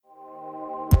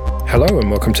Hello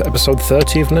and welcome to episode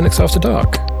 30 of Linux After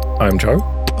Dark. I'm Joe.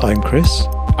 I'm Chris.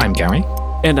 I'm Gary.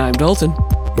 And I'm Dalton.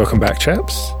 Welcome back,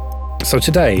 chaps. So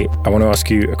today I want to ask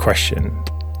you a question,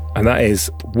 and that is,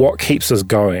 what keeps us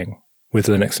going with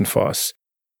Linux and FOSS?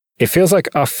 It feels like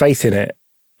our faith in it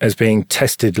is being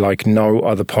tested like no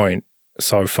other point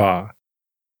so far.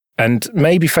 And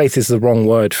maybe faith is the wrong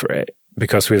word for it,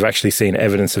 because we've actually seen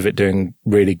evidence of it doing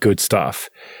really good stuff.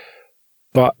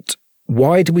 But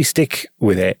why do we stick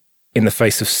with it in the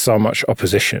face of so much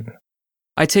opposition?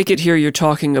 I take it here you're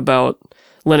talking about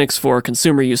Linux for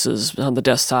consumer uses on the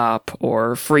desktop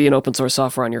or free and open source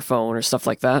software on your phone or stuff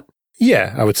like that?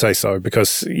 Yeah, I would say so,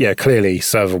 because, clearly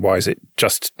server-wise it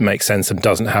just makes sense and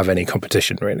doesn't have any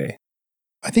competition, really.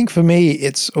 I think for me,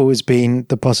 it's always been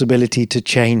the possibility to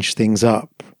change things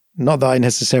up. Not that I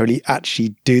necessarily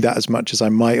actually do that as much as I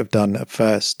might have done at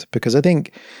first, because I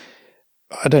think,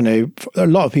 I don't know, a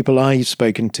lot of people I've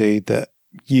spoken to that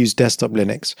use desktop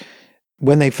Linux,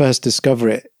 when they first discover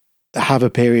it, have a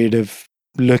period of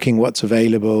looking what's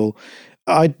available.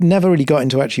 I never really got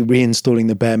into actually reinstalling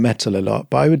the bare metal a lot,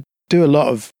 but I would do a lot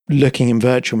of looking in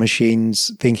virtual machines,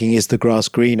 thinking, is the grass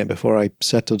greener, before I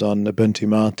settled on Ubuntu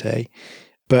Mate.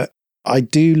 But I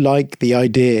do like the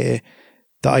idea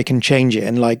that I can change it.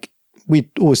 And like,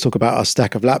 we always talk about our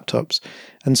stack of laptops,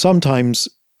 and sometimes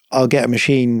I'll get a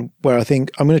machine where I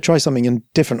think I'm going to try something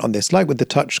different on this, like with the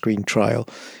touchscreen trial.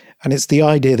 And it's the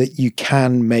idea that you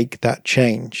can make that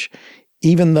change,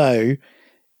 even though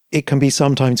it can be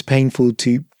sometimes painful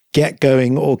to get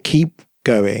going or keep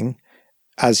going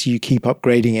as you keep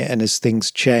upgrading it and as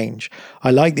things change.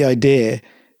 I like the idea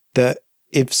that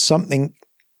if something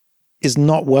is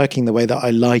not working the way that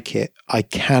I like it, I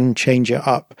can change it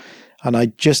up. And I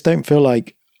just don't feel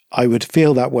like I would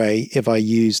feel that way if I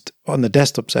used, on the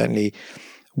desktop certainly,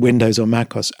 Windows or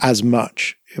macOS as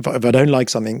much. If I don't like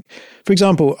something, for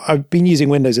example, I've been using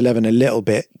Windows 11 a little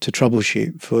bit to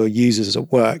troubleshoot for users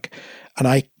at work, and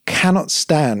I cannot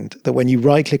stand that when you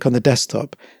right-click on the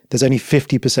desktop, there's only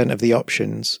 50% of the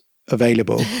options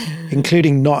available,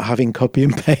 including not having copy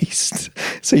and paste.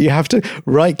 So you have to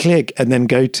right-click and then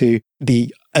go to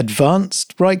the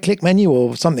advanced right-click menu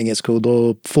or something it's called,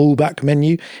 or fallback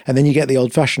menu, and then you get the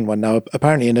old-fashioned one. Now,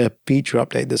 apparently in a feature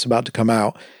update that's about to come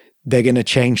out, they're going to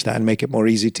change that and make it more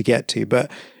easy to get to.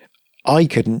 But I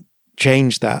couldn't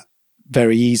change that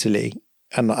very easily.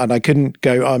 And I couldn't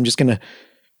go, I'm just going to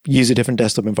use a different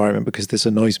desktop environment because this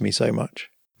annoys me so much.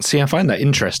 See, I find that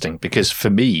interesting because for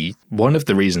me, one of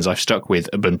the reasons I've stuck with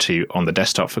Ubuntu on the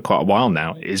desktop for quite a while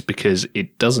now is because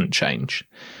it doesn't change.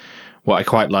 What I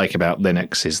quite like about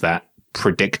Linux is that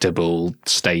predictable,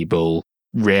 stable,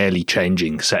 rarely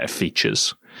changing set of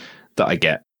features that I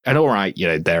get. And all right,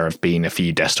 there have been a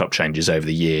few desktop changes over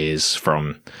the years,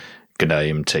 from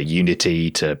GNOME to Unity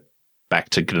to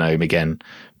back to GNOME again.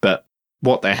 But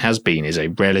what there has been is a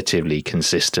relatively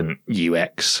consistent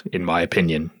UX, in my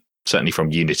opinion, certainly from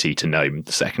Unity to GNOME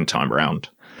the second time around,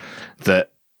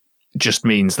 that just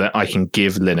means that I can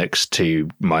give Linux to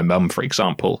my mum, for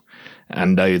example,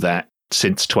 and know that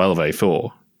since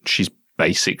 1204, she's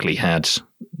basically had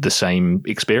the same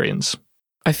experience.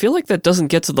 I feel like that doesn't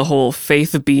get to the whole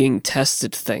faith of being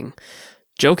tested thing.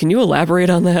 Joe, can you elaborate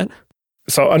on that?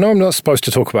 So I know I'm not supposed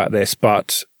to talk about this,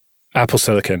 but Apple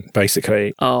Silicon,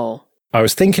 basically. Oh. I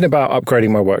was thinking about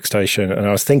upgrading my workstation, and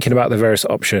I was thinking about the various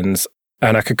options,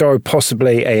 and I could go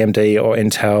possibly AMD or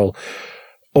Intel,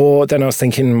 or then I was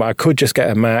thinking I could just get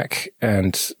a Mac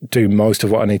and do most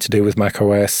of what I need to do with Mac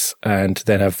OS, and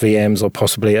then have VMs or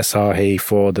possibly Asahi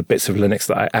for the bits of Linux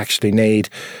that I actually need.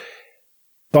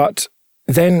 But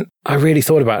then I really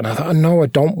thought about it, and I thought, no, I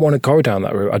don't want to go down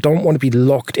that route. I don't want to be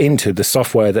locked into the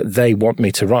software that they want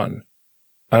me to run.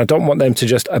 And I don't want them to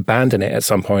just abandon it at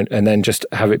some point and then just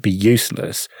have it be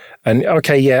useless. And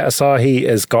okay, yeah, Asahi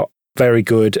has got very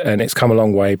good and it's come a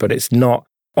long way, but it's not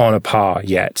on a par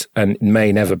yet and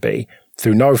may never be,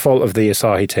 through no fault of the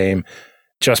Asahi team,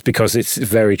 just because it's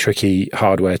very tricky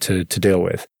hardware to deal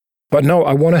with. But no,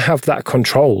 I want to have that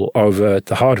control over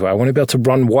the hardware. I want to be able to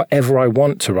run whatever I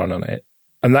want to run on it.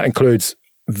 And that includes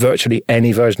virtually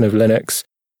any version of Linux,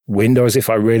 Windows if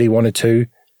I really wanted to.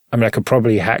 I mean, I could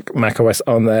probably hack macOS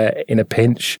on there in a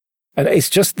pinch. And it's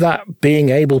just that being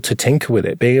able to tinker with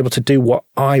it, being able to do what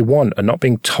I want and not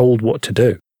being told what to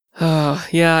do.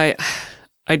 Yeah,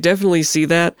 I definitely see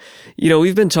that.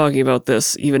 We've been talking about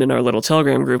this even in our little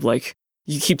Telegram group. Like,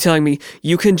 you keep telling me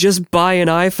you can just buy an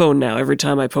iPhone now every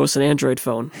time I post an Android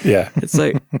phone. Yeah. It's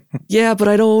like, yeah, but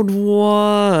I don't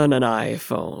want an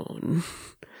iPhone.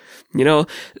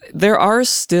 There are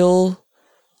still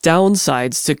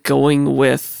downsides to going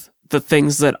with the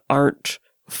things that aren't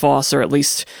FOSS are at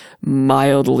least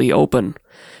mildly open.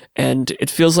 And it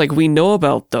feels like we know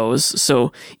about those,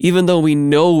 so even though we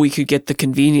know we could get the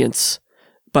convenience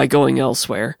by going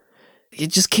elsewhere, you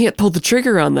just can't pull the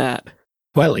trigger on that.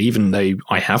 Well, even though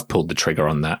I have pulled the trigger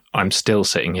on that, I'm still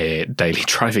sitting here daily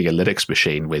driving a Linux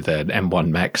machine with an M1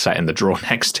 Mac sat in the drawer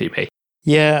next to me.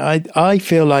 Yeah, I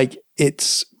feel like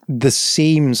it's the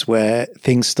seams where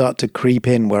things start to creep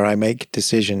in where I make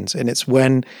decisions. And it's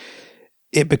when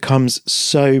it becomes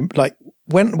so, like,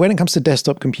 when it comes to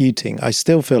desktop computing, I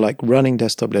still feel like running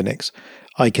desktop Linux,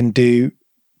 I can do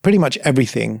pretty much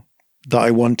everything that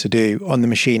I want to do on the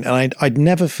machine. And I'd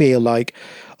never feel like,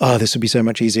 oh, this would be so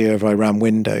much easier if I ran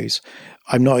Windows.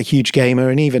 I'm not a huge gamer.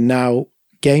 And even now,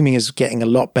 gaming is getting a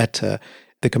lot better.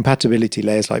 The compatibility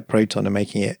layers like Proton are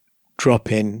making it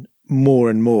drop in more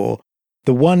and more.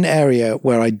 The one area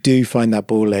where I do find that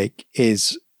ball ache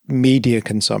is media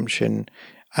consumption.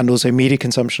 And also media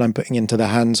consumption I'm putting into the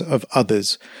hands of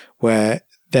others where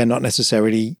they're not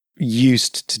necessarily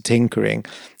used to tinkering.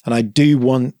 And I do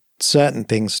want certain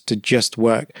things to just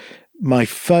work. My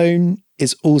phone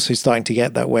is also starting to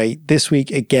get that way. This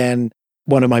week, again,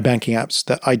 one of my banking apps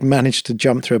that I'd managed to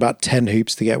jump through about 10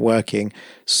 hoops to get working,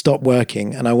 stopped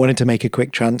working. And I wanted to make a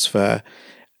quick transfer.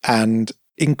 And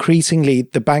increasingly,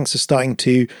 the banks are starting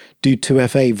to do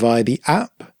 2FA via the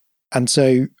app. And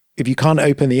so if you can't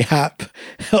open the app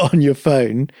on your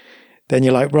phone, then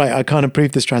you're like, right, I can't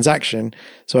approve this transaction.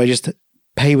 So I just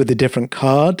pay with a different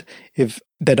card if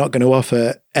they're not going to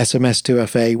offer SMS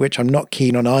 2FA, which I'm not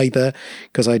keen on either,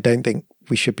 because I don't think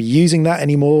we should be using that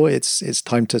anymore. It's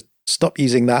time to stop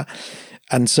using that.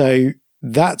 And so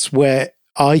that's where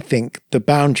I think the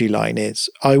boundary line is.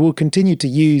 I will continue to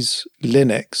use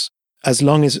Linux as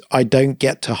long as I don't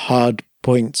get to hard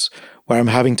points where I'm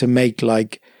having to make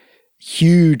like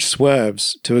huge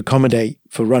swerves to accommodate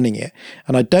for running it.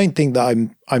 And I don't think that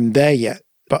I'm there yet.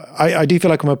 But I do feel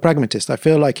like I'm a pragmatist. I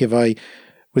feel like if I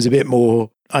was a bit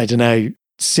more, I don't know,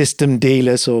 system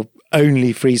dealers or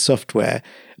only free software,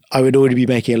 I would already be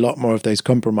making a lot more of those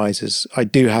compromises. I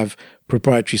do have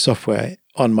proprietary software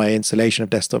on my installation of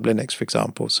desktop Linux, for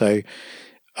example. So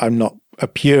I'm not a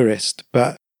purist,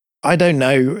 but I don't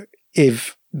know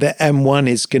if the M1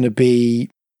 is going to be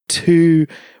too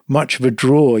much of a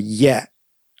draw yet.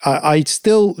 I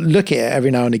still look at it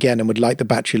every now and again and would like the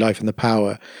battery life and the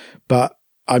power, but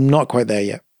I'm not quite there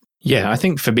yet. Yeah, I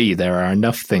think for me, there are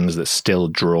enough things that still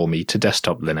draw me to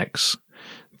desktop Linux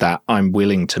that I'm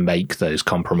willing to make those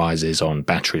compromises on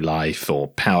battery life or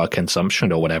power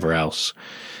consumption or whatever else,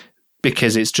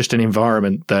 because it's just an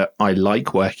environment that I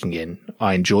like working in.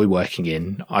 I enjoy working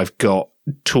in. I've got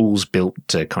tools built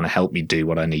to kind of help me do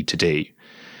what I need to do.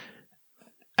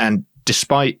 And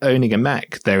despite owning a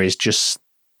Mac, there is just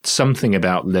something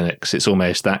about Linux. It's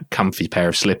almost that comfy pair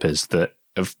of slippers that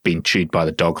have been chewed by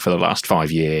the dog for the last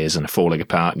 5 years and are falling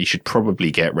apart and you should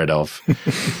probably get rid of.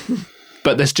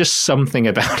 But there's just something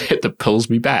about it that pulls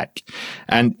me back.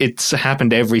 And it's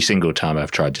happened every single time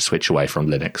I've tried to switch away from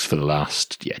Linux for the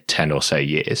last 10 or so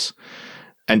years.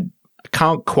 And I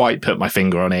can't quite put my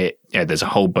finger on it. Yeah, there's a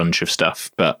whole bunch of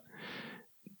stuff, but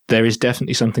there is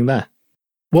definitely something there.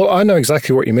 Well, I know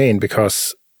exactly what you mean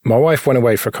because my wife went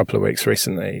away for a couple of weeks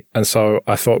recently. And so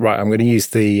I thought, right, I'm going to use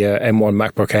the M1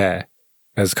 MacBook Air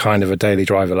as kind of a daily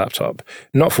driver laptop.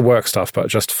 Not for work stuff, but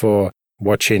just for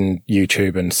watching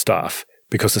YouTube and stuff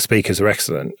because the speakers are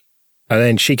excellent. And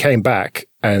then she came back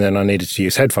and then I needed to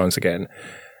use headphones again.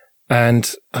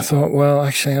 And I thought, well,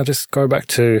 actually, I'll just go back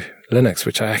to Linux,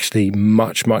 which I actually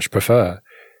much, much prefer.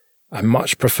 I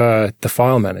much prefer the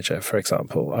file manager, for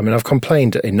example. I mean, I've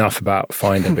complained enough about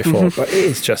Finder before, but it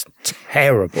is just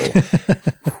terrible.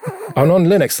 And on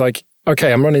Linux, like,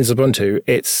 okay, I'm running Ubuntu.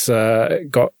 It's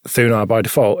got Thunar by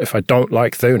default. If I don't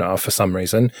like Thunar for some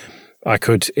reason, I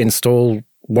could install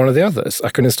one of the others. I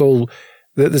could install,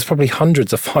 there's probably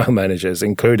hundreds of file managers,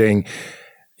 including,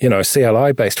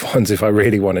 CLI-based ones if I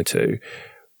really wanted to.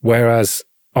 Whereas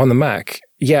on the Mac,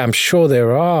 yeah, I'm sure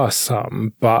there are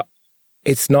some, but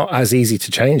it's not as easy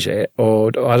to change it. Or,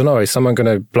 I don't know, is someone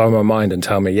going to blow my mind and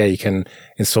tell me, yeah, you can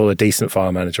install a decent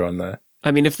file manager on there?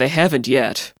 I mean, if they haven't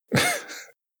yet.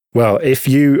 Well, if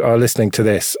you are listening to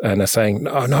this and are saying,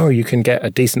 oh, no, you can get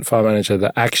a decent file manager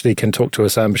that actually can talk to a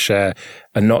Samba share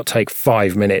and not take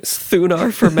 5 minutes.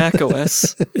 Thunar for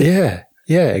macOS.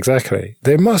 Yeah, exactly.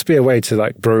 There must be a way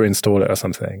to brew install it or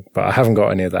something, but I haven't got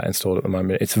any of that installed at the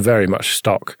moment. It's very much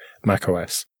stock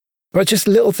macOS. But just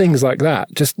little things like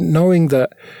that, just knowing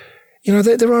that,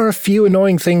 there are a few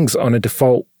annoying things on a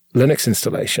default Linux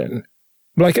installation.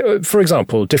 Like, for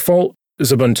example, default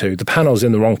Ubuntu, the panel's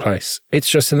in the wrong place. It's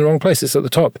just in the wrong place. It's at the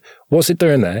top. What's it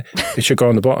doing there? It should go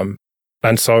on the bottom.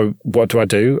 And so what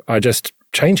do? I just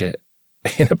change it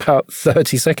in about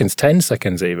 30 seconds, 10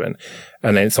 seconds even.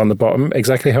 And then it's on the bottom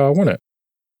exactly how I want it.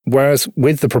 Whereas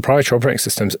with the proprietary operating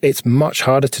systems, it's much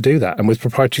harder to do that. And with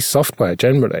proprietary software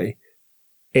generally,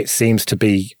 it seems to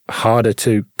be harder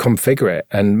to configure it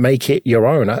and make it your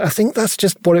own. I think that's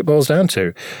just what it boils down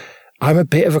to. I'm a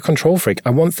bit of a control freak. I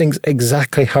want things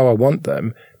exactly how I want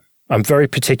them. I'm very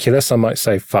particular, some might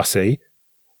say fussy,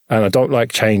 and I don't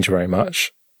like change very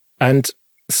much. And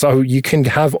so you can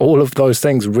have all of those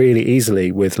things really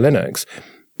easily with Linux,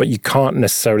 but you can't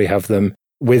necessarily have them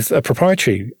with a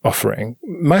proprietary offering.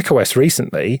 macOS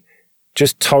recently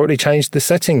just totally changed the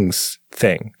settings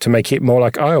thing to make it more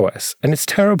like iOS, and it's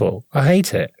terrible. I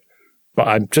hate it. But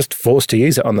I'm just forced to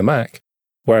use it on the Mac.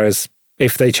 Whereas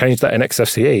if they changed that in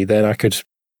XFCE, then I could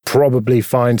probably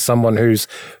find someone who's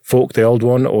forked the old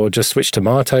one or just switched to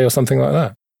Mate or something like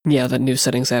that. Yeah, that new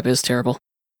settings app is terrible.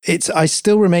 I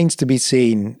still remains to be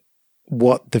seen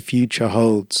what the future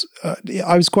holds.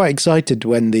 I was quite excited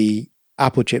when the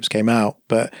Apple chips came out,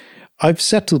 but I've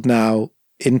settled now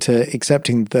into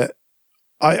accepting that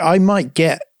I might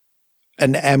get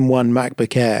an M1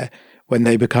 MacBook Air when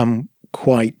they become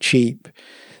quite cheap.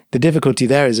 The difficulty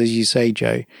there is, as you say,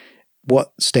 Joe,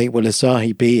 what state will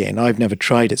Asahi be in? I've never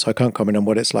tried it, so I can't comment on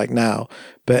what it's like now.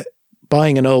 But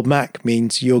buying an old Mac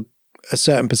means you're a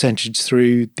certain percentage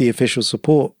through the official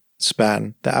support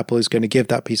span that Apple is going to give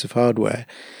that piece of hardware.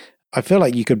 I feel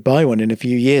like you could buy one in a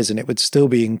few years and it would still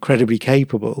be incredibly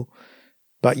capable,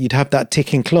 but you'd have that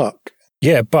ticking clock.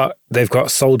 Yeah, but they've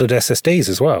got soldered SSDs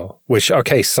as well, which,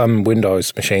 okay, some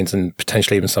Windows machines and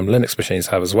potentially even some Linux machines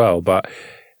have as well, but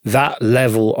that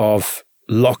level of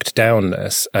locked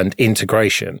downness and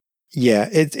integration. Yeah,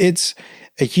 it's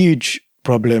a huge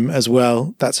problem as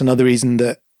well. That's another reason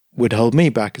that would hold me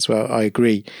back as well. I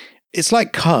agree. It's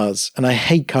like cars, and I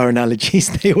hate car analogies.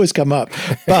 They always come up.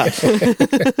 But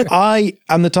I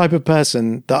am the type of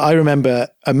person that I remember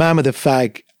a man with a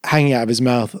fag hanging out of his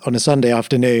mouth on a Sunday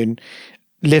afternoon,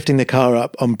 lifting the car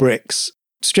up on bricks,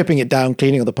 stripping it down,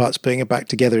 cleaning all the parts, putting it back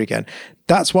together again.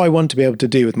 That's what I want to be able to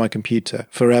do with my computer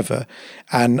forever.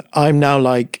 And I'm now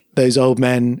like those old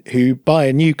men who buy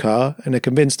a new car and are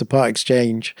convinced to part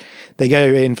exchange. They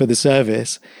go in for the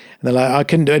service and they're like, I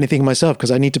couldn't do anything myself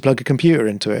because I need to plug a computer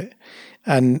into it.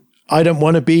 And I don't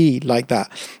want to be like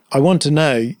that. I want to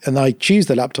know, and I choose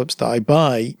the laptops that I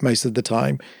buy most of the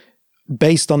time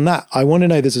based on that. I want to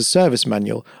know there's a service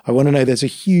manual. I want to know there's a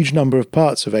huge number of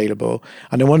parts available.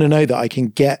 And I want to know that I can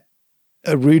get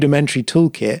a rudimentary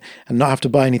toolkit and not have to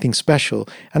buy anything special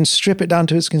and strip it down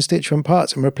to its constituent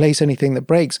parts and replace anything that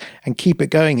breaks and keep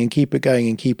it going and keep it going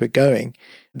and keep it going.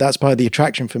 That's part of the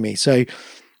attraction for me. So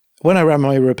when I ran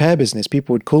my repair business,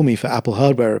 people would call me for Apple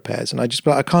hardware repairs and I just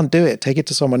be like, I can't do it. Take it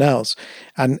to someone else.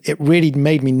 And it really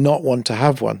made me not want to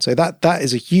have one. So that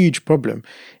is a huge problem.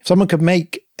 If someone could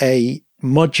make a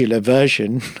modular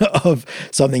version of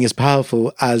something as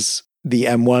powerful as the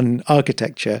M1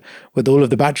 architecture with all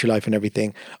of the battery life and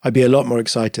everything, I'd be a lot more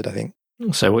excited, I think.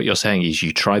 So what you're saying is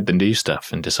you tried the new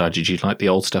stuff and decided you'd like the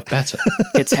old stuff better.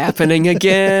 It's happening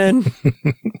again.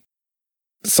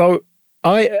 So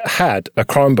I had a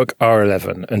Chromebook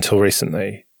R11 until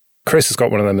recently. Chris has got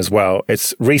one of them as well.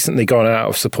 It's recently gone out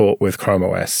of support with Chrome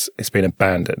OS. It's been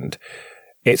abandoned.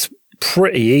 It's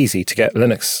pretty easy to get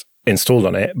Linux installed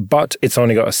on it, but it's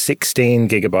only got a 16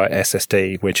 gigabyte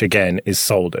SSD, which again is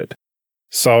soldered.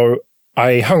 So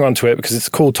I hung on to it because it's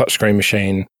a cool touchscreen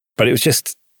machine, but it was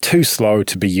just too slow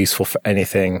to be useful for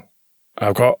anything.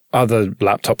 I've got other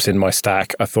laptops in my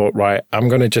stack. I thought, right, I'm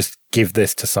going to just give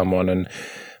this to someone. And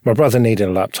my brother needed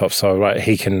a laptop, so right,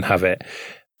 he can have it.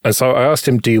 And so I asked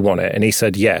him, do you want it? And he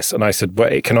said, yes. And I said,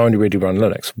 well, it can only really run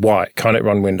Linux. Why? Can't it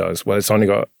run Windows? Well, it's only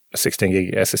got a 16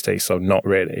 gig SSD, so not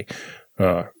really.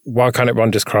 Why can't it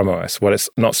run just Chrome OS? Well, it's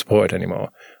not supported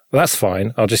anymore. Well, that's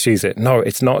fine. I'll just use it. No,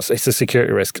 it's not. It's a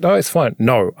security risk. No, it's fine.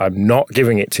 No, I'm not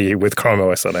giving it to you with Chrome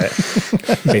OS on it.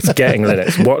 It's getting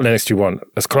Linux. What Linux do you want?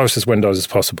 As close as Windows as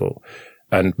possible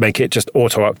and make it just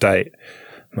auto-update.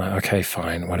 I'm like, okay,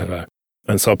 fine, whatever.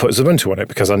 And so I put Ubuntu on it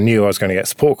because I knew I was going to get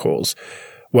support calls.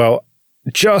 Well,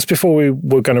 just before we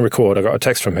were going to record, I got a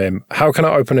text from him. How can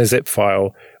I open a zip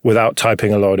file without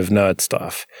typing a load of nerd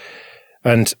stuff?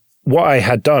 And what I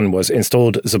had done was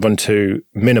installed Ubuntu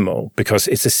Minimal because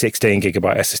it's a 16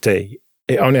 gigabyte SSD.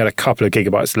 It only had a couple of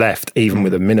gigabytes left, even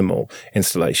with a minimal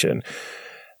installation.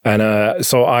 And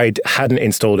so I hadn't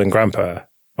installed Ngrampa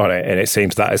on it, and it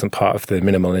seems that isn't part of the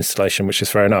minimal installation, which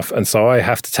is fair enough. And so I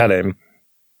have to tell him,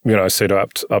 sudo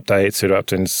apt update, sudo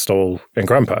apt install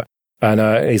Ngrampa.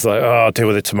 And he's like, oh, I'll deal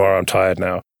with it tomorrow. I'm tired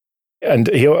now. And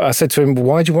I said to him,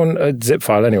 why do you want a zip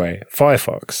file anyway?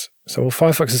 Firefox. So, well,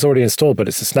 Firefox is already installed, but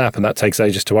it's a snap and that takes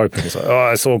ages to open. It's like,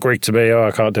 oh, it's all Greek to me. Oh,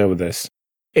 I can't deal with this.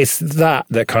 It's that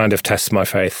kind of tests my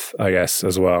faith, I guess,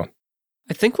 as well.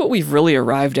 I think what we've really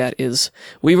arrived at is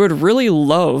we would really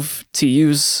love to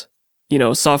use,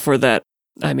 software that,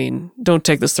 don't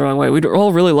take this the wrong way. We'd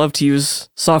all really love to use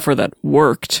software that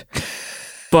worked,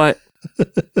 but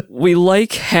we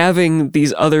like having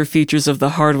these other features of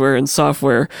the hardware and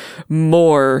software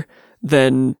more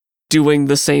than doing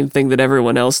the same thing that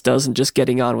everyone else does and just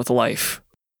getting on with life.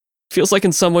 Feels like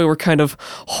in some way we're kind of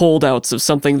holdouts of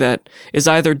something that is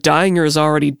either dying or has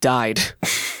already died.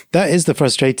 That is the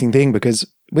frustrating thing, because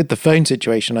with the phone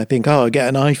situation, I think, I'll get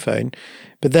an iPhone,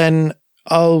 but then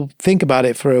I'll think about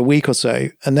it for a week or so,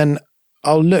 and then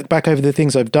I'll look back over the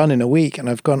things I've done in a week, and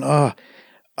I've gone,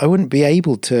 I wouldn't be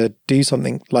able to do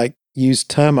something like use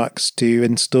Termux to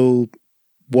install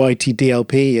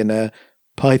YTDLP in a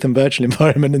Python virtual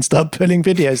environment and start pulling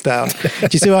videos down. Do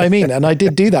you see what I mean? And I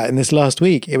did do that in this last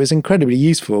week. It was incredibly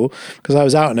useful because I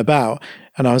was out and about,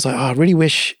 and I was like, I really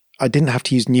wish I didn't have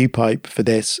to use NewPipe for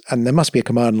this, and there must be a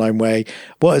command line way.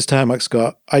 What has Termux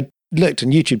got? I looked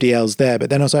and YouTube DL's there, but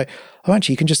then I was like,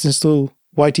 actually, you can just install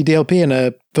YTDLP in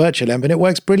a virtual env, and it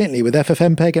works brilliantly with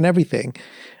FFmpeg and everything.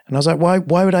 And I was like,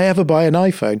 why would I ever buy an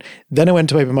iPhone? Then I went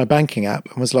to open my banking app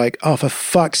and was like, for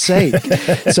fuck's sake.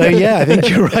 So yeah, I think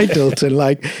you're right, Dalton.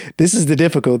 Like, this is the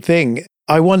difficult thing.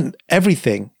 I want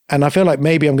everything. And I feel like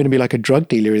maybe I'm going to be like a drug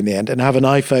dealer in the end and have an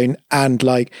iPhone and so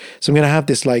I'm going to have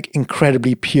this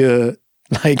incredibly pure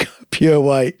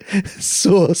white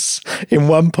sauce in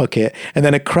one pocket and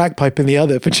then a crack pipe in the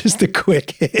other for just a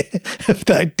quick hit of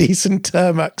that decent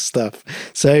Termux stuff.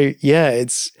 So yeah,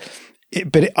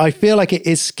 I feel like it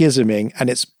is schisming,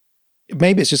 and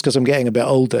maybe it's just because I'm getting a bit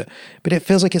older, but it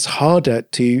feels like it's harder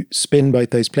to spin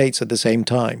both those plates at the same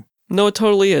time. No, it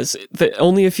totally is.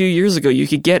 Only a few years ago, you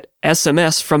could get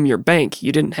SMS from your bank.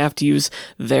 You didn't have to use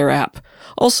their app.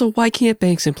 Also, why can't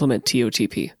banks implement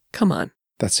TOTP? Come on.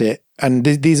 That's it. And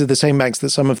these are the same banks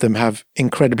that some of them have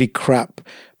incredibly crap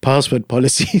password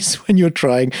policies when you're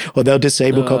trying, or they'll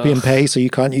disable copy and paste so you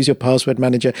can't use your password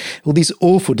manager. All these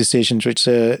awful decisions which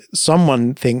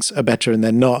someone thinks are better and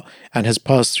they're not, and has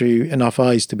passed through enough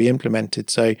eyes to be implemented.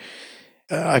 So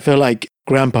I feel like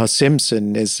Grandpa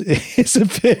Simpson is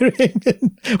appearing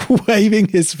and waving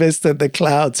his fist at the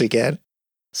clouds again.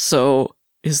 So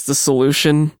is the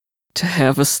solution to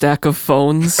have a stack of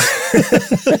phones?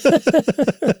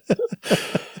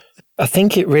 I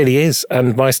think it really is.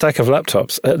 And my stack of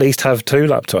laptops at least have 2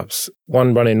 laptops,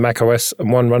 one running macOS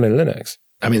and one running Linux.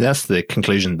 I mean, that's the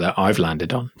conclusion that I've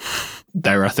landed on.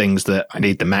 There are things that I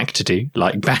need the Mac to do,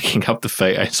 like backing up the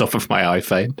photos off of my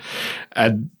iPhone.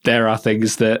 And there are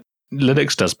things that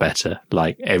Linux does better,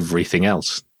 like everything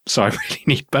else. So I really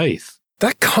need both.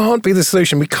 That can't be the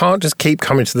solution. We can't just keep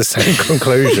coming to the same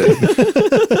conclusion.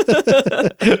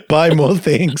 Buy more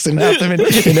things and have them in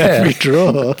every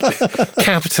drawer.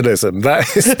 Capitalism,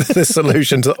 that is the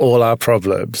solution to all our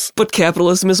problems. But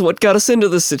capitalism is what got us into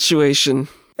this situation.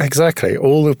 Exactly.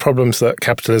 All the problems that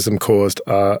capitalism caused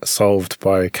are solved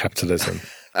by capitalism.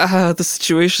 The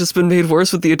situation has been made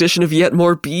worse with the addition of yet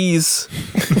more bees.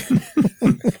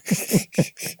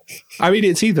 I mean,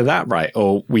 it's either that, right,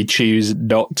 or we choose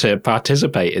not to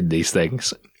participate in these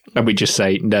things. And we just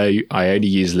say, no, I only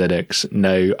use Linux.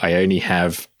 No, I only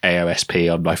have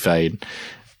AOSP on my phone.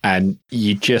 And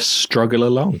you just struggle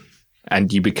along.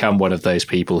 And you become one of those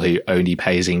people who only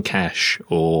pays in cash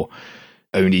or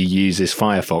only uses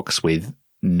Firefox with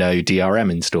no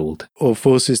DRM installed. Or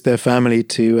forces their family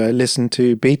to listen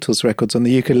to Beatles records on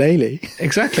the ukulele.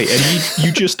 Exactly. And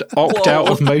you just opt out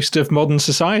of most of modern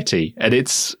society. And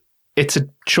it's a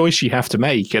choice you have to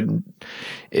make. And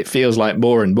it feels like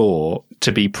more and more,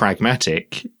 to be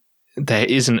pragmatic, there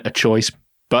isn't a choice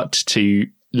but to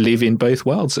live in both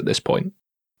worlds at this point.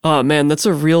 Oh man, that's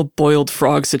a real boiled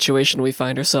frog situation we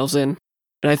find ourselves in.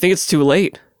 And I think it's too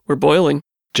late. We're boiling.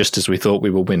 Just as we thought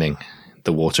we were winning,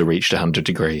 the water reached 100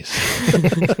 degrees.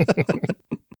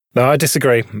 No, I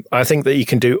disagree. I think that you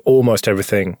can do almost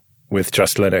everything with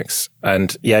just Linux.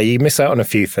 And yeah, you miss out on a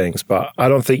few things, but I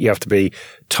don't think you have to be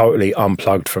totally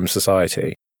unplugged from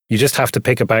society. You just have to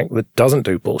pick a bank that doesn't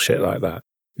do bullshit like that.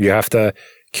 You have to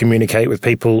communicate with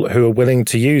people who are willing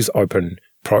to use open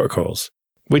protocols.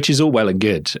 Which is all well and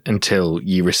good until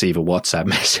you receive a WhatsApp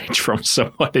message from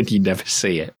someone and you never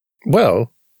see it.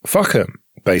 Well, fuck them,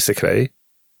 basically,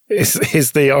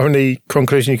 is the only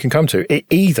conclusion you can come to.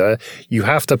 Either you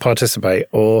have to participate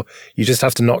or you just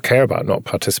have to not care about not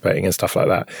participating and stuff like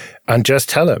that. And just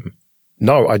tell them,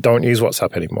 no, I don't use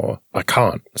WhatsApp anymore. I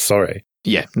can't. Sorry.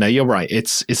 Yeah, no, you're right.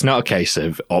 It's not a case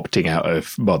of opting out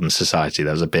of modern society.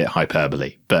 That was a bit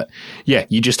hyperbole. But yeah,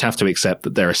 you just have to accept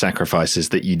that there are sacrifices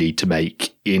that you need to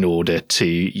make in order to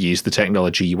use the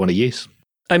technology you want to use.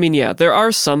 I mean, yeah, there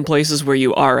are some places where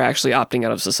you are actually opting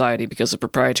out of society because of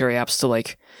proprietary apps to,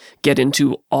 like, get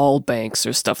into all banks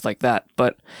or stuff like that.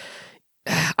 But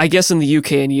I guess in the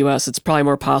UK and US, it's probably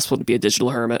more possible to be a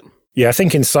digital hermit. Yeah, I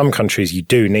think in some countries you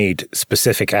do need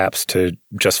specific apps to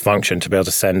just function, to be able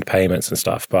to send payments and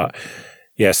stuff. But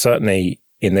yeah, certainly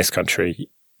in this country,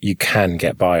 you can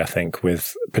get by, I think,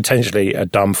 with potentially a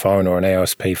dumb phone or an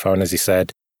AOSP phone, as you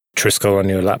said, Triskel on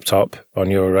your laptop, on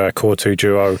your Core 2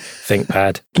 Duo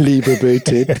ThinkPad. Libre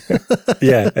booted.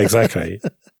 Yeah, exactly.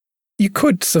 You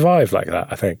could survive like that,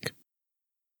 I think.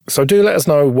 So do let us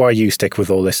know why you stick with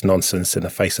all this nonsense in the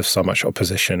face of so much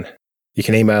opposition. You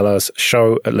can email us,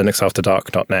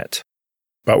 show@linuxafterdark.net.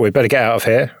 But we'd better get out of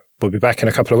here. We'll be back in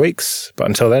a couple of weeks. But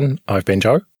until then, I've been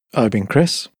Joe. I've been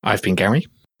Chris. I've been Gary.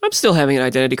 I'm still having an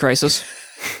identity crisis.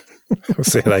 We'll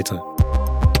see you later.